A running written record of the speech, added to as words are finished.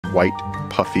white,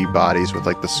 puffy bodies with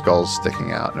like the skulls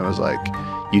sticking out. And it was like,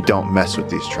 you don't mess with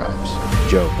these tribes.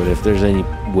 Joke, but if there's any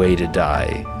way to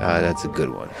die, that's a good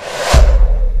one.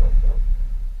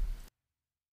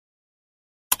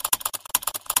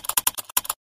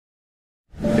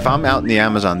 If I'm out in the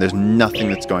Amazon, there's nothing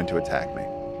that's going to attack me.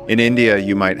 In India,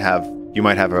 you might have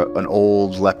an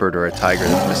old leopard or a tiger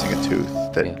that's missing a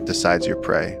tooth that decides your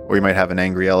prey. Or you might have an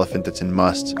angry elephant that's in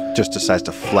must, just decides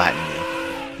to flatten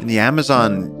you. In the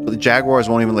Amazon, the jaguars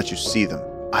won't even let you see them.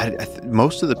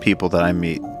 Most of the people that I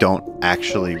meet don't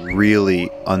actually really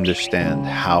understand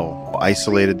how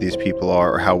isolated these people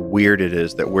are, or how weird it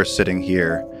is that we're sitting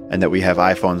here and that we have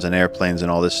iPhones and airplanes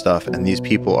and all this stuff, and these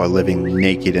people are living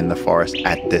naked in the forest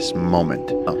at this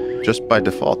moment. Just by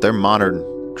default, they're modern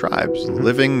tribes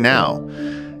living now.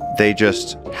 They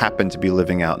just happen to be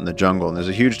living out in the jungle. And there's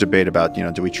a huge debate about,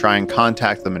 do we try and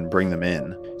contact them and bring them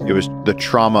in? It was the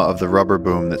trauma of the rubber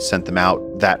boom that sent them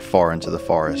out that far into the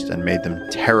forest and made them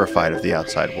terrified of the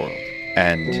outside world.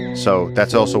 And so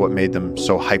that's also what made them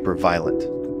so hyper violent.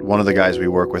 One of the guys we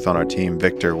work with on our team,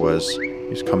 Victor,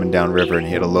 he's coming down river and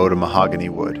he had a load of mahogany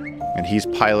wood. And he's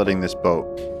piloting this boat.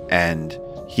 And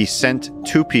he sent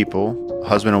two people,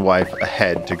 husband and wife,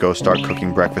 ahead to go start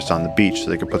cooking breakfast on the beach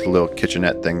so they could put the little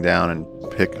kitchenette thing down and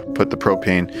put the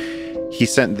propane. He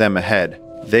sent them ahead.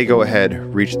 They go ahead,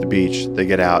 reach the beach, they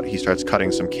get out. He starts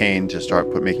cutting some cane to start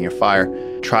making a fire.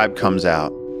 Tribe comes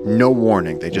out. No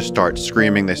warning. They just start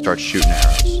screaming. They start shooting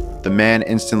arrows. The man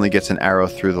instantly gets an arrow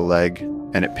through the leg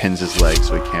and it pins his leg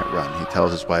so he can't run. He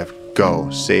tells his wife, go,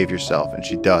 save yourself. And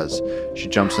she does. She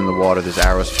jumps in the water. There's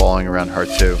arrows falling around her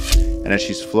too. And as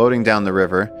she's floating down the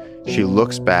river, she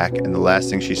looks back and the last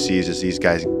thing she sees is these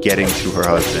guys getting to her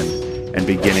husband and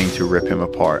beginning to rip him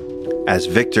apart. As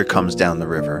Victor comes down the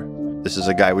river, this is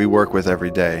a guy we work with every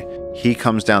day. He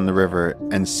comes down the river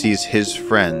and sees his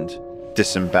friend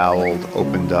disemboweled,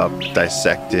 opened up,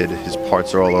 dissected. His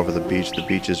parts are all over the beach. The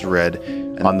beach is red.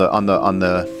 And on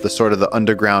the sort of the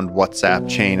underground WhatsApp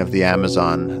chain of the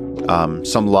Amazon,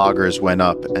 some loggers went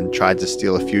up and tried to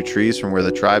steal a few trees from where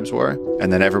the tribes were.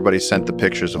 And then everybody sent the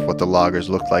pictures of what the loggers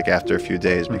looked like after a few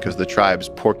days because the tribes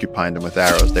porcupined them with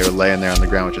arrows. They were laying there on the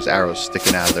ground with just arrows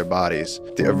sticking out of their bodies.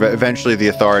 Eventually the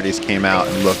authorities came out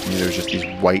and looked, and there was just these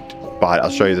white bodies. I'll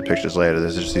show you the pictures later.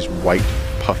 There's just these white,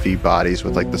 puffy bodies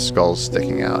with like the skulls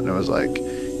sticking out. And it was like,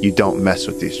 you don't mess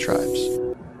with these tribes.